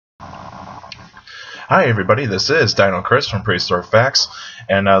Hi everybody, this is Dino Chris from Prehistoric Facts,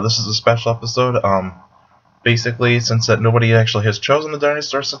 and this is a special episode. Basically, since that nobody actually has chosen the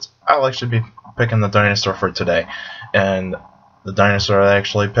dinosaur, since I'll actually be picking the dinosaur for today. And the dinosaur I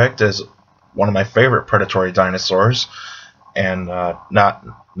actually picked is one of my favorite predatory dinosaurs, and not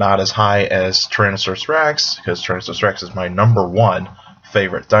as high as Tyrannosaurus Rex, because Tyrannosaurus Rex is my #1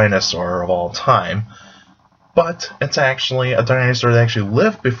 favorite dinosaur of all time. But it's actually a dinosaur that actually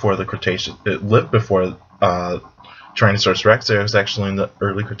lived before the Cretaceous. It lived before Tyrannosaurus Rex. It was actually in the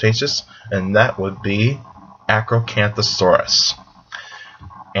early Cretaceous, and that would be Acrocanthosaurus.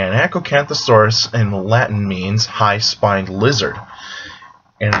 And Acrocanthosaurus in Latin means high-spined lizard,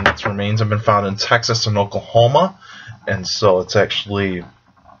 and its remains have been found in Texas and Oklahoma. And so it's actually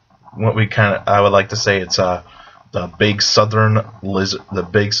what I would like to say it's the big southern lizard, the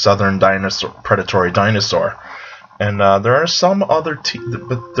big southern dinosaur, predatory dinosaur. And there are some other teeth,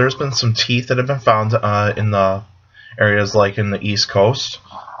 but there's been some teeth that have been found in the areas like in the East Coast,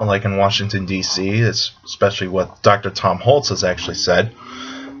 like in Washington D.C. It's especially what Dr. Tom Holtz has actually said.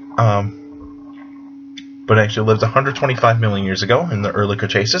 But it actually lived 125 million years ago in the early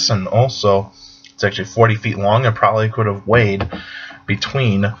Cretaceous, and also it's actually 40 feet long and probably could have weighed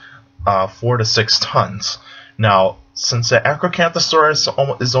between 4 to 6 tons. Now, since the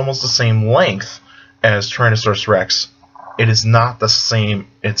Acrocanthosaurus is almost the same length as Tyrannosaurus Rex, it is not the same.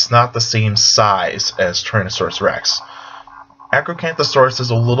 It's not the same size as Tyrannosaurus Rex. Acrocanthosaurus is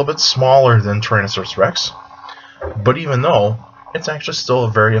a little bit smaller than Tyrannosaurus Rex, but even though it's actually still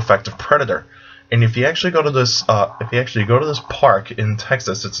a very effective predator. And if you actually go to this, park in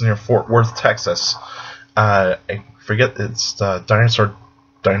Texas, it's near Fort Worth, Texas. I forget, it's the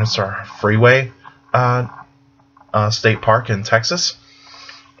Dinosaur Freeway. State Park in Texas,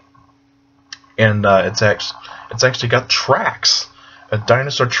 and it's actually got tracks,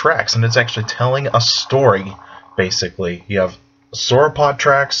 dinosaur tracks, and it's actually telling a story. Basically, you have sauropod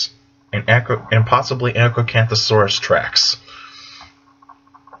tracks and possibly Acrocanthosaurus tracks.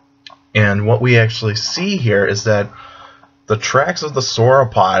 And what we actually see here is that the tracks of the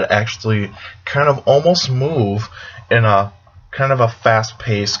sauropod actually kind of almost move in a kind of a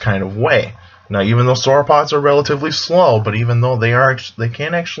fast-paced kind of way. Now, even though sauropods are relatively slow, but even though they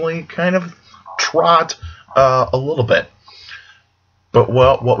can actually kind of trot a little bit. But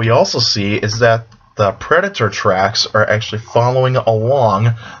what we also see is that the predator tracks are actually following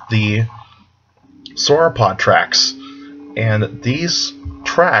along the sauropod tracks, and these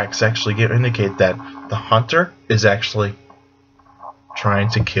tracks actually indicate that the hunter is actually trying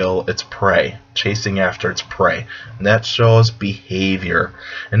to kill its prey, chasing after its prey. And that shows behavior,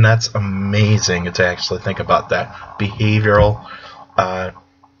 and that's amazing to actually think about that. Behavioral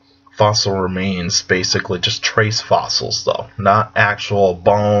fossil remains, basically just trace fossils though, not actual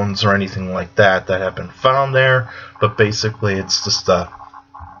bones or anything like that have been found there, but basically it's just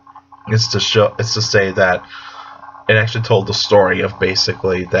it's to say that it actually told the story of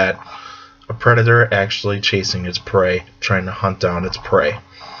basically that a predator actually chasing its prey, trying to hunt down its prey.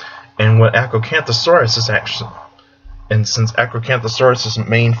 And what Acrocanthosaurus is actually, and since Acrocanthosaurus'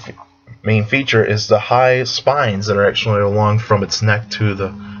 main feature is the high spines that are actually along from its neck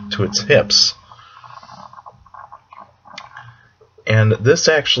to its hips. And this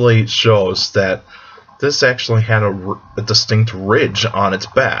actually shows that this actually had a distinct ridge on its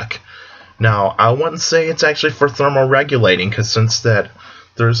back. Now, I wouldn't say it's actually for thermoregulating, because since that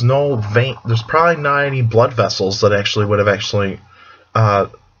there's no vein, there's probably not any blood vessels that actually would have actually,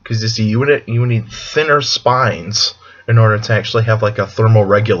 because you see, you would need thinner spines in order to actually have like a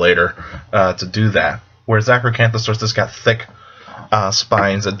thermoregulator to do that. Whereas Acrocanthosaurus has got thick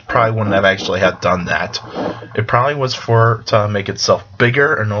spines, it probably wouldn't have actually had done that. It probably was to make itself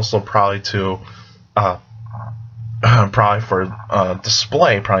bigger, and also probably to probably for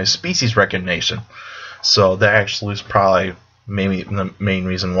display, probably species recognition. So that actually is probably maybe the main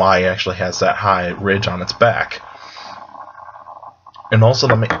reason why it actually has that high ridge on its back. And also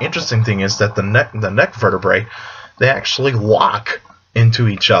the interesting thing is that the neck vertebrae, they actually lock into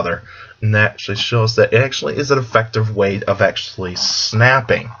each other, and that actually shows that it actually is an effective way of actually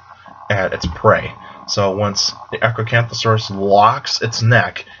snapping at its prey. So once the Acrocanthosaurus locks its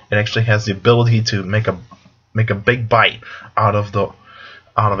neck, it actually has the ability to make a big bite out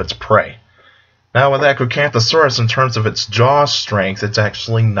of its prey. Now, with Acrocanthosaurus, in terms of its jaw strength, it's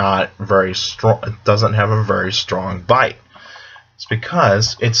actually not very strong. It doesn't have a very strong bite. It's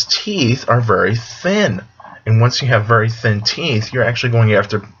because its teeth are very thin. And once you have very thin teeth, you're actually going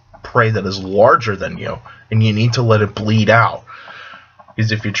after prey that is larger than you, and you need to let it bleed out.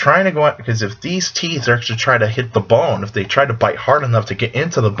 is if you're trying to go out, because if these teeth are actually try to hit the bone, if they try to bite hard enough to get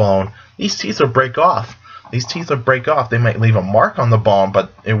into the bone, these teeth will break off. These teeth will break off. They might leave a mark on the bone,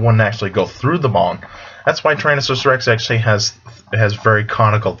 but it wouldn't actually go through the bone. That's why Tyrannosaurus rex actually has very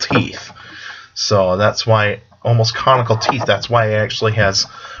conical teeth. So that's why, almost conical teeth, that's why it actually has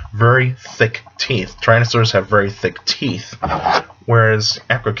very thick teeth. Tyrannosaurs have very thick teeth, whereas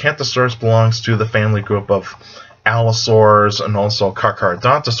Acrocanthosaurus belongs to the family group of allosaurs and also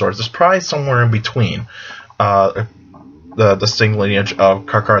Carcharodontosaurs. It's probably somewhere in between the distinct lineage of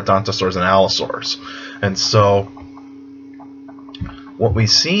Carcharodontosaurs and allosaurs. And so what we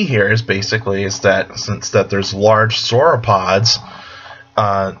see here is basically since there's large sauropods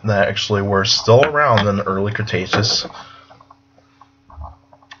that actually were still around in the early Cretaceous,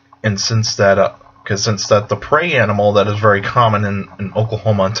 and since that the prey animal that is very common in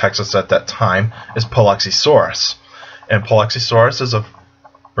Oklahoma and Texas at that time is Polyxysaurus. And Polyxysaurus is a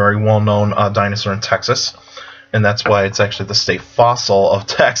very well-known dinosaur in Texas, and that's why it's actually the state fossil of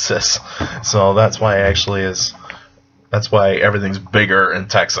Texas. So that's why everything's bigger in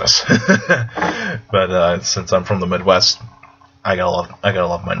Texas. But since I'm from the Midwest, I gotta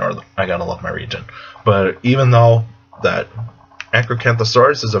love my region. But even though that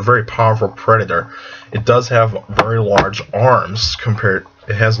Acrocanthosaurus is a very powerful predator, it does have very large arms.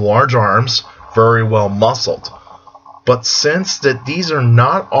 It has large arms, very well muscled. But since that these are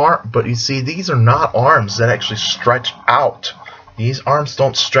not these are not arms that actually stretch out. These arms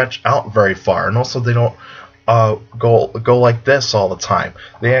don't stretch out very far, and also they don't go like this all the time.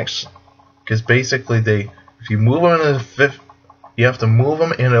 They actually, because basically if you move them you have to move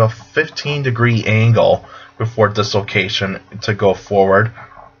them in a 15-degree angle before dislocation to go forward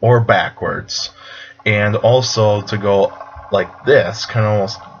or backwards, and also to go like this, kind of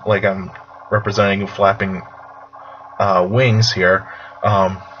almost like I'm representing flapping wings here.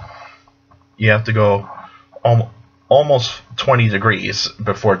 You have to go almost 20 degrees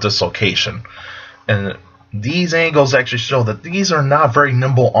before dislocation, and these angles actually show that these are not very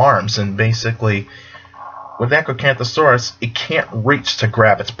nimble arms, and basically with Acrocanthosaurus, it can't reach to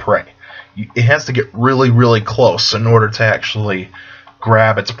grab its prey. It has to get really, really close in order to actually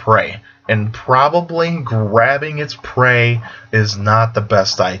grab its prey. And probably grabbing its prey is not the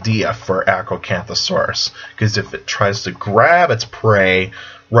best idea for Acrocanthosaurus, because if it tries to grab its prey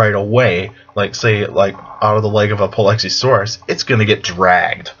right away, like out of the leg of a Polyxysaurus, it's going to get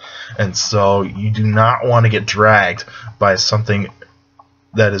dragged. And so you do not want to get dragged by something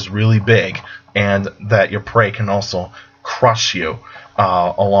that is really big, and that your prey can also crush you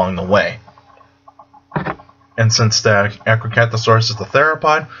along the way. And since the Acrocanthosaurus is a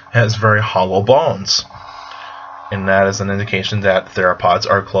theropod, it has very hollow bones, and that is an indication that theropods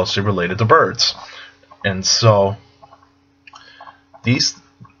are closely related to birds. And so that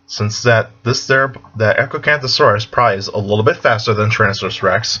Acrocanthosaurus probably is a little bit faster than Tyrannosaurus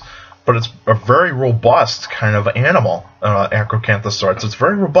rex, but it's a very robust kind of animal, Acrocanthosaurus. It's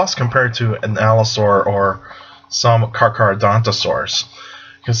very robust compared to an allosaur or some Carcharodontosaurs,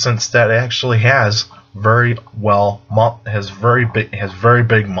 because since that actually has very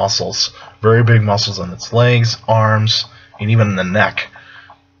big muscles in its legs, arms, and even in the neck.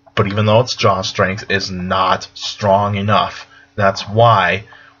 But even though its jaw strength is not strong enough, that's why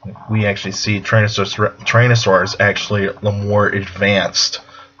we actually see Tyrannosaurs actually the more advanced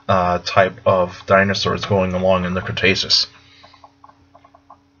type of dinosaurs going along in the Cretaceous.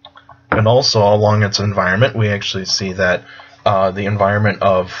 And also along its environment, we actually see that the environment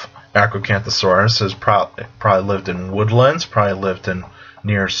of Acrocanthosaurus has probably lived in woodlands, probably lived in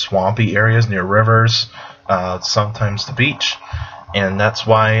near swampy areas, near rivers, sometimes the beach. And that's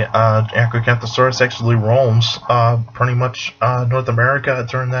why Acrocanthosaurus actually roams pretty much North America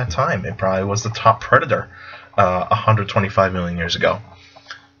during that time. It probably was the top predator 125 million years ago.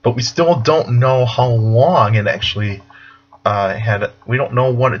 But we still don't know how long it actually we don't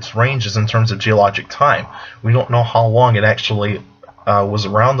know what its range is in terms of geologic time. We don't know how long it actually was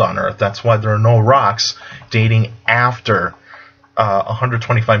around on Earth. That's why there are no rocks dating after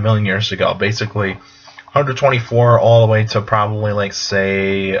 125 million years ago. Basically, 124 all the way to probably, like,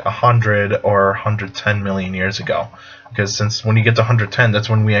 say 100 or 110 million years ago. Because since when you get to 110, that's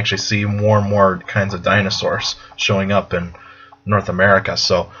when we actually see more and more kinds of dinosaurs showing up in North America.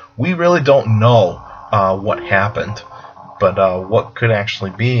 So we really don't know what happened. But what could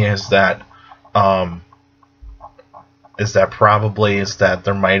actually be is that there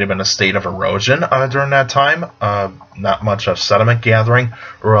might have been a state of erosion during that time, not much of sediment gathering,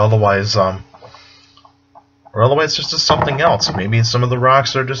 or otherwise just something else. Maybe some of the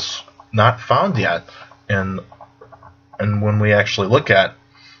rocks are just not found yet, and and when we actually look at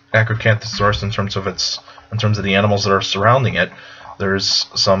Acrocanthosaurus in terms of the animals that are surrounding it, there's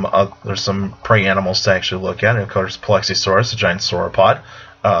some prey animals to actually look at. And of course, Plesiosaurus, a giant sauropod.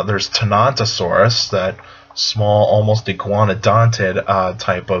 There's Tenontosaurus, that small, almost iguanodontid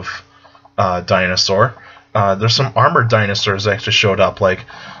type of dinosaur. There's some armored dinosaurs that actually showed up, like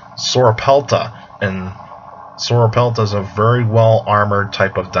Sauropelta, and Sauropelta is a very well armored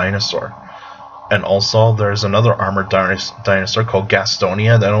type of dinosaur. And also there's another armored dinosaur called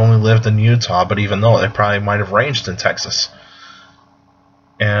Gastonia that only lived in Utah, but even though they probably might have ranged in Texas.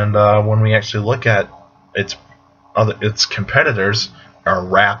 And when we actually look at its competitors are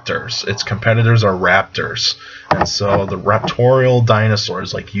raptors. Its competitors are raptors. And so the raptorial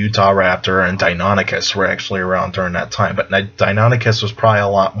dinosaurs like Utah raptor and Deinonychus were actually around during that time. But Deinonychus was probably a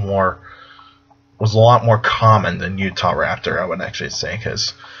lot more common than Utah raptor, I would actually say,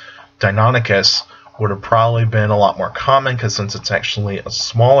 because Deinonychus would have probably been a lot more common, because since it's actually a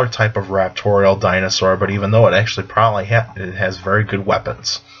smaller type of raptorial dinosaur, but even though it actually probably it has very good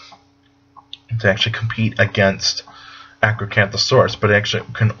weapons to actually compete against Acrocanthosaurus, but it actually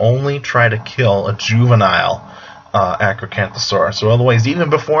can only try to kill a juvenile Acrocanthosaurus. So otherwise, even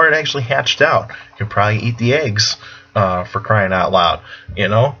before it actually hatched out, it can probably eat the eggs, for crying out loud, you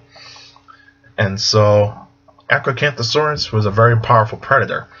know? And so Acrocanthosaurus was a very powerful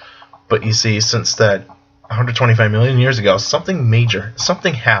predator. But you see, since that 125 million years ago, something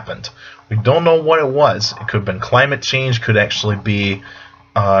happened. We don't know what it was. It could have been climate change, could actually be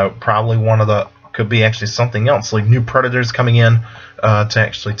could be actually something else, like new predators coming in to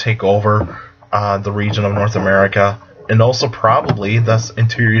actually take over the region of North America. And also probably this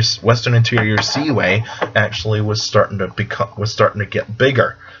Western Interior Seaway actually was starting to get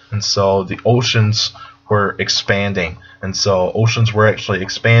bigger. And so the oceans were expanding, and so oceans were actually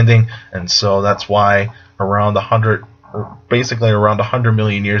expanding, and so that's why around 100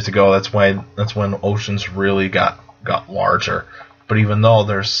 million years ago, that's when oceans really got larger. But even though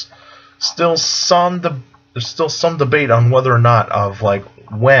there's still some debate on whether or not of like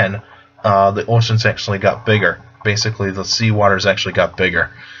when the oceans actually got bigger. Basically, the seawaters actually got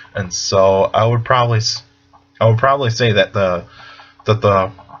bigger, and so I would probably say that the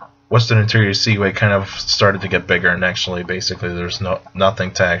Western Interior Seaway kind of started to get bigger, and actually, basically, there's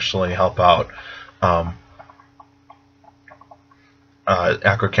nothing to actually help out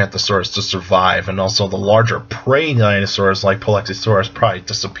Acrocanthosaurus to survive, and also the larger prey dinosaurs like Plesiosaurus probably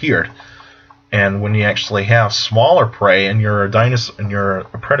disappeared. And when you actually have smaller prey, and you're a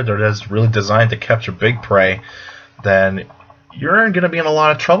predator that's really designed to capture big prey, then you're going to be in a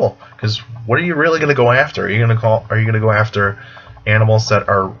lot of trouble. Because what are you really going to go after? Are you going to go after animals that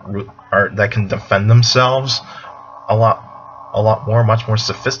that can defend themselves? Much more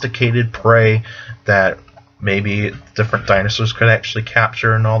sophisticated prey that maybe different dinosaurs could actually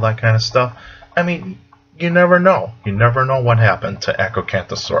capture and all that kind of stuff. I mean, you never know. You never know what happened to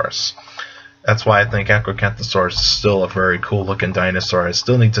Acrocanthosaurus. That's why I think Acrocanthosaurus is still a very cool looking dinosaur. I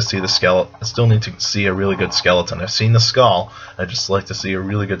still need to see the skeleton. I still need to see a really good skeleton. I've seen the skull. I just like to see a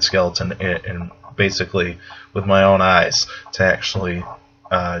really good skeleton, and basically with my own eyes to actually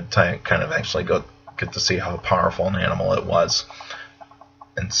get to see how powerful an animal it was.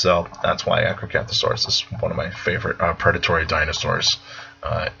 And so that's why Acrocanthosaurus is one of my favorite predatory dinosaurs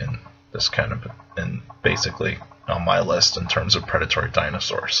in basically on my list in terms of predatory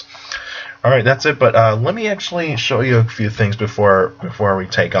dinosaurs. Alright, that's it, but let me actually show you a few things before we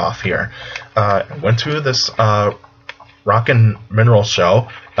take off here. I went to this rock and mineral show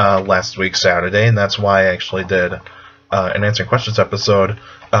last week Saturday, and that's why I actually did an Answering Questions episode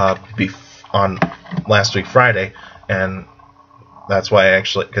on last week Friday, and that's why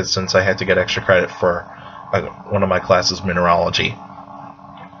because since I had to get extra credit for one of my classes, mineralogy.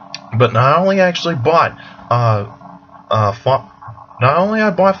 But not only I actually bought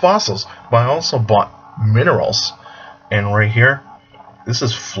fossils, but I also bought minerals. And right here, this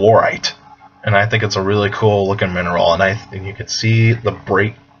is fluorite, and I think it's a really cool looking mineral. And you can see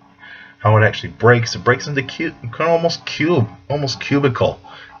how it actually breaks. It breaks into almost cubical,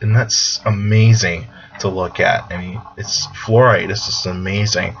 and that's amazing to look at. I mean, fluorite is just an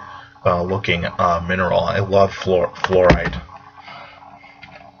amazing looking mineral. I love fluorite.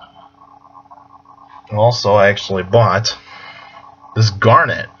 Also, I actually bought this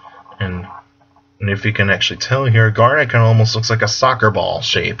garnet, and if you can actually tell here, garnet kind of almost looks like a soccer ball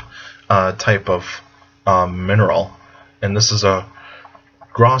shape type of mineral, and this is a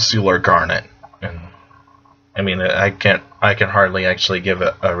grossular garnet. And I mean, I can hardly actually give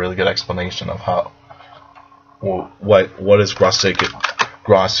a really good explanation of what is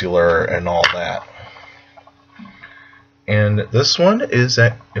grossular and all that. And this one is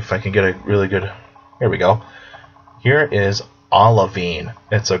if I can get a really good, here we go. Here is olivine.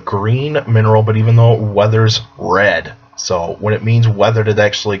 It's a green mineral, but even though it weathers red. So when it means weathered, it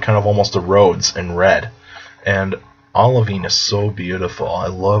actually kind of almost erodes in red. And olivine is so beautiful. I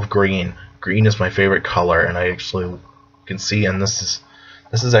love green. Green is my favorite color, and I actually can see, and this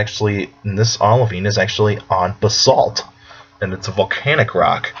olivine is actually on basalt, and it's a volcanic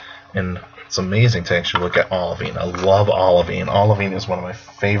rock, and it's amazing to actually look at olivine. I love olivine. Olivine is one of my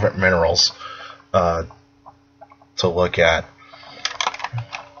favorite minerals to look at.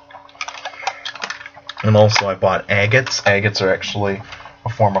 And also I bought agates. Agates are actually a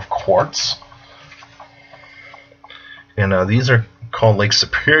form of quartz. And these are called Lake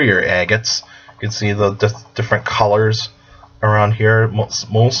Superior agates. You can see the different colors around here.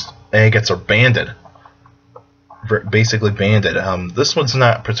 Most agates are banded. Basically banded. This one's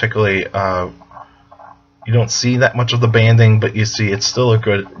not particularly, you don't see that much of the banding, but you see it's still a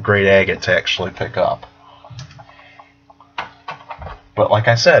great agate to actually pick up. But like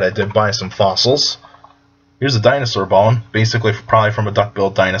I said, I did buy some fossils. Here's a dinosaur bone, basically probably from a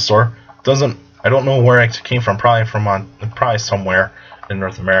duck-billed dinosaur. I don't know where it came from. Probably somewhere in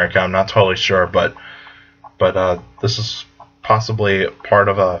North America. I'm not totally sure, but this is possibly part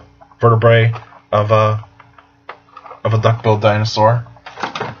of a vertebrae of a duck-billed dinosaur.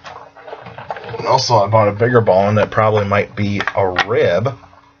 And also, I bought a bigger bone that probably might be a rib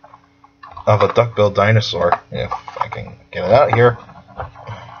of a duck-billed dinosaur. If I can get it out here.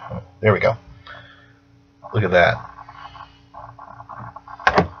 There we go. Look at that.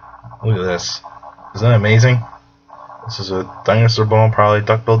 Look at this. Isn't that amazing? This is a dinosaur bone, probably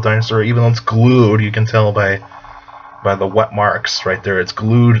duck-billed dinosaur. Even though it's glued, you can tell by the wet marks right there. It's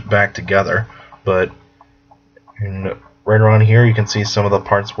glued back together. But right around here, you can see some of the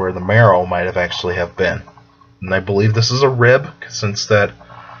parts where the marrow might have actually have been. And I believe this is a rib, since that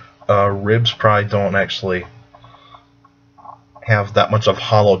ribs probably don't actually have that much of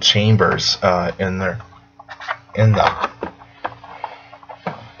hollow chambers in them.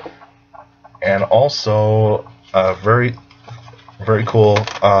 And also a very cool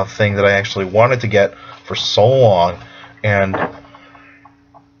thing that I actually wanted to get for so long, and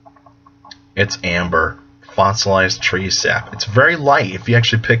it's amber, fossilized tree sap. It's very light. If you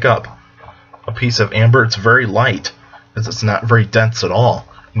actually pick up a piece of amber, it's very light because it's not very dense at all.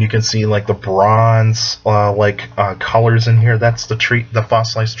 And you can see like the bronze colors in here. That's the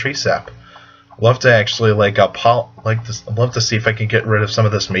fossilized tree sap. Love to actually love to see if I can get rid of some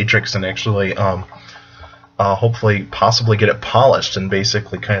of this matrix and actually hopefully possibly get it polished and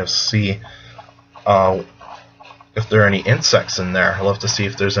basically kind of see if there are any insects in there. I love to see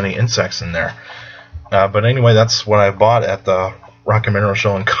if there's any insects in there. But anyway, that's what I bought at the Rock and Mineral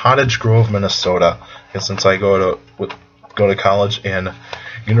Show in Cottage Grove, Minnesota. And since I go to college in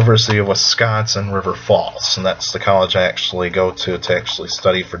University of Wisconsin River Falls, and that's the college I actually go to actually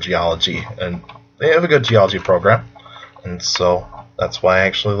study for geology, and they have a good geology program, and so that's why I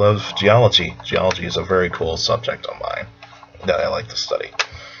actually love geology. Geology is a very cool subject of mine that I like to study.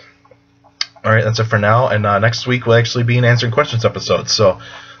 Alright, that's it for now, and next week will actually be an answering questions episode. So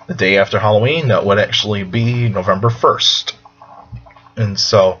the day after Halloween, that would actually be November 1st. And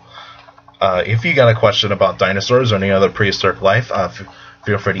so if you got a question about dinosaurs or any other prehistoric life,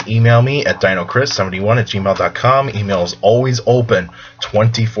 feel free to email me at dinochrist71@gmail.com. Email is always open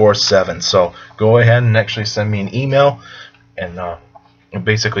 24/7. So go ahead and actually send me an email, and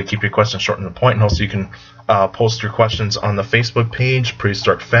basically keep your questions short and to the point. And also you can post your questions on the Facebook page,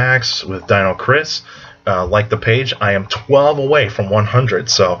 Prehistoric Facts with Dino Chris. Like the page. I am 12 away from 100,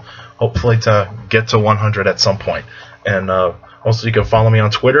 so hopefully to get to 100 at some point. And also you can follow me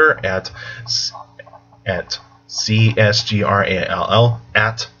on Twitter at CSGRALL,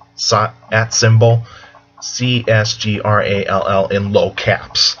 at symbol CSGRALL in low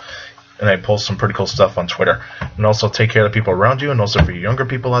caps. And I post some pretty cool stuff on Twitter. And also take care of the people around you, and also for you younger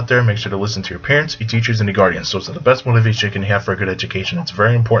people out there, make sure to listen to your parents, your teachers, and your guardians. Those are the best motivation you can have for a good education. It's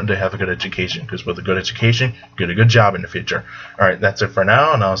very important to have a good education, because with a good education, you get a good job in the future. Alright, that's it for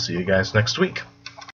now, and I'll see you guys next week.